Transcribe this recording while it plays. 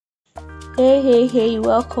Hey,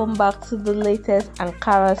 welcome back to the Latest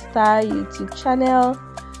Ankara Style YouTube channel.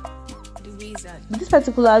 In this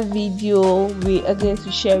particular video, we are going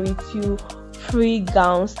to share with you free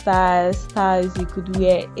gown styles you could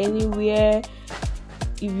wear anywhere.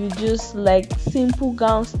 If you just like simple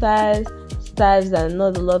gown styles that are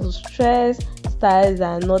not a lot of stress, styles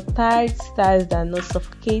that are not tight, styles that are not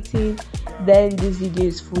suffocating, then this video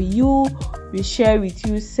is for you. We share with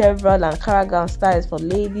you several Ankara gown styles for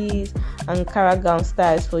ladies, Ankara gown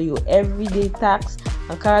styles for your everyday tasks,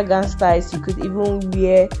 Ankara gown styles you could even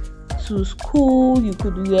wear to school, you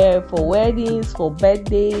could wear for weddings, for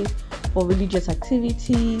birthdays, for religious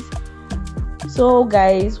activities. So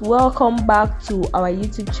guys, welcome back to our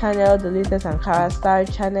YouTube channel, the Latest Ankara Style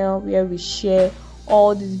channel, where we share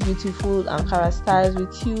all these beautiful Ankara styles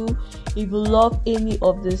with you. If you love any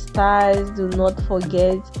of the styles, do not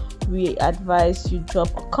forget, we advise you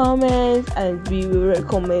drop a comment and we will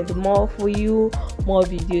recommend more for you, more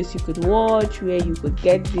videos you could watch where you could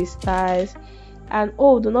get these styles. And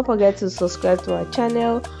do not forget to subscribe to our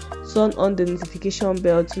channel, turn on the notification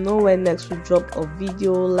bell to know when next we drop a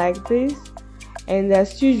video like this. And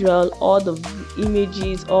as usual, all the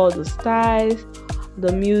images, all the styles,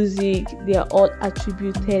 the music, they are all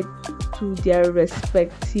attributed to their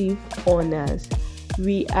respective owners.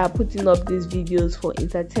 We are putting up these videos for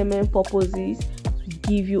entertainment purposes, to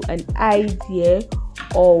give you an idea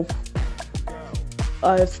of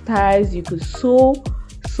styles you could sew.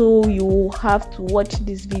 So you have to watch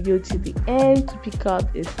this video to the end to pick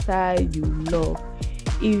out a style you love.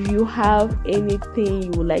 If you have anything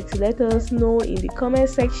you would like to let us know in the comment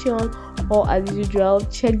section, or as usual,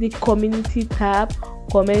 check the community tab,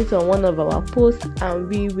 comment on one of our posts and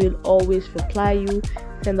we will always reply you.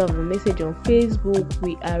 Send us a message on Facebook,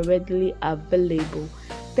 we are readily available.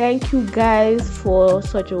 Thank you guys for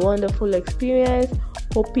such a wonderful experience.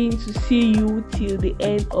 Hoping to see you till the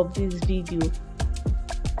end of this video.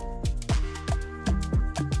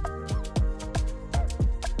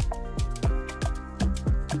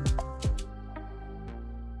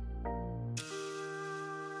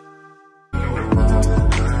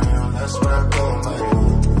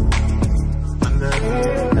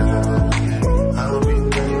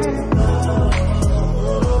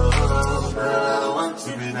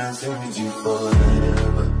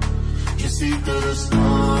 You see through the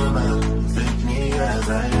storm and take me as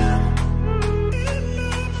I am.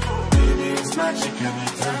 Baby, it's magic and we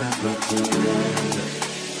turn that look together.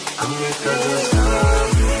 Come here, cause I'm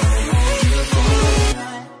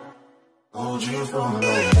hold you for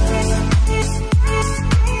me.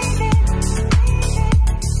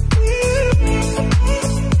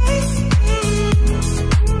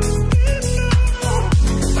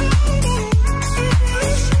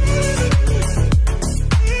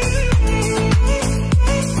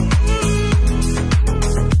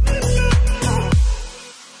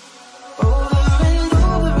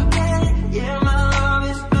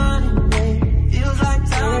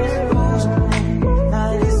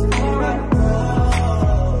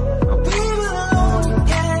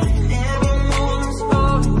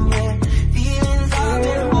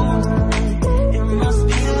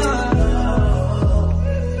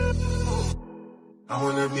 I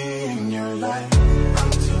wanna be in your life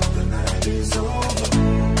until the night is over.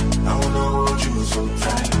 I wanna hold you so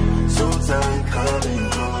tight, coming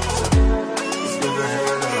closer. It's been a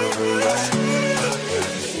hell of a ride, but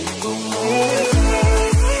every single moment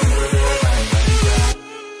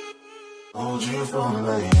hold you for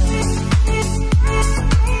life.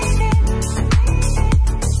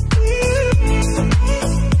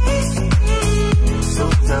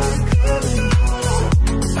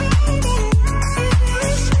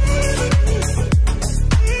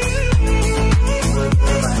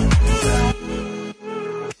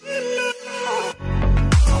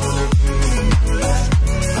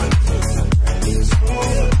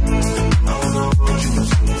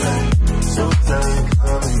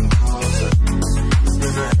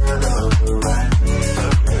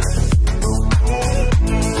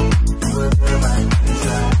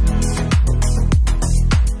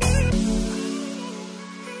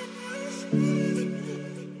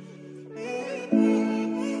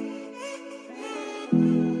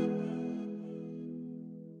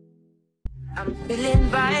 I'm feeling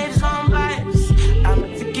vibes on vibes. I'm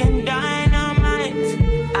freaking dynamite.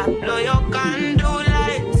 I blow your candle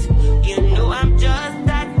lights. You know I'm just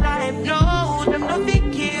that type. No, them no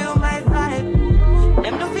fit kill my vibe.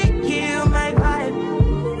 Them no fit kill my vibe.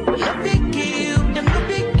 No fit kill, them no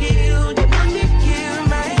fit kill. Them no fit kill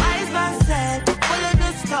my eyes are set. Follow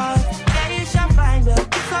the stars. Yeah, you shall find a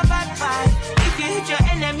pick up at five. If you hit your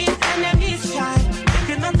enemies shine. If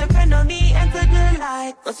you're not depend on me.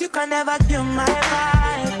 fight, cause you can never kill my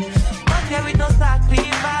vibe. But here with no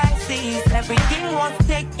sacrifices, everything was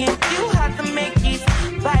taken, you had to make it.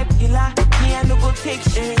 Vibe killer, me I no go take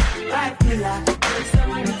shit. Vibe killer.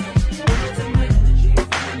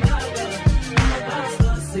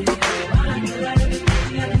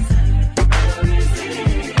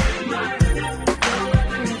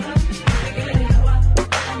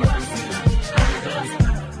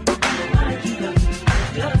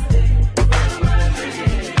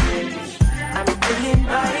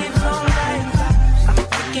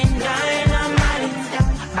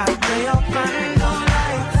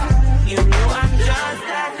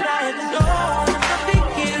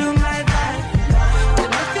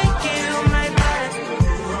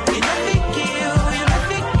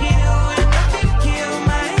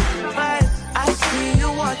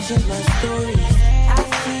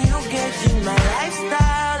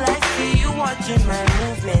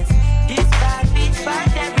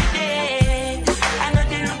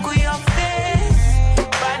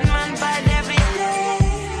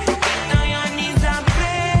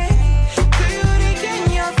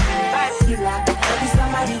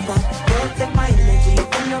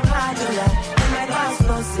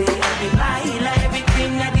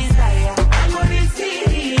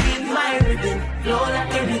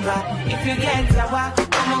 If you get sour,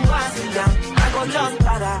 I'm on go sit down. I go just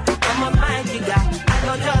para, I'm a mind digger. I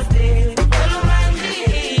go just stay, follow my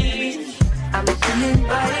lead. I'm feeling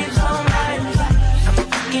vibes all night. I'm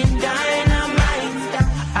fucking dynamite.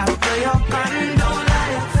 I blow your condo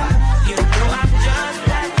lights. You know I'm just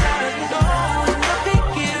that type. No, nothing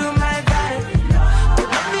kill my vibe.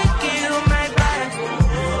 Nothing kill my vibe.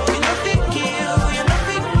 You nothing kill, you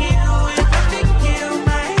nothing kill, you nothing kill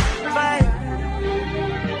my vibe.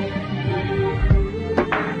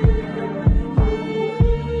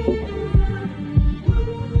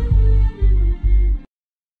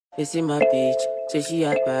 You see my bitch, say she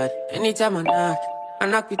had bad. Anytime I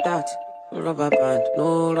knock it out. No rubber band,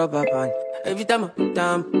 no rubber band. Every time I put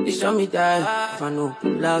down, they show me that. If I know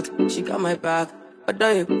pull out, she got my back.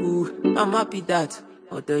 Although you cool, I'm happy that.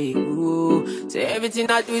 Although you cool, say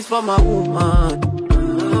everything I do is for my woman.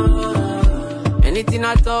 Anything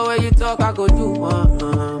I talk, when you talk, I go do.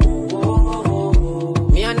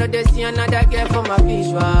 Me, I know they see another girl for my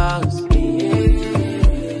visuals.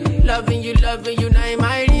 Loving you, now in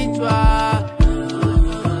my ritual.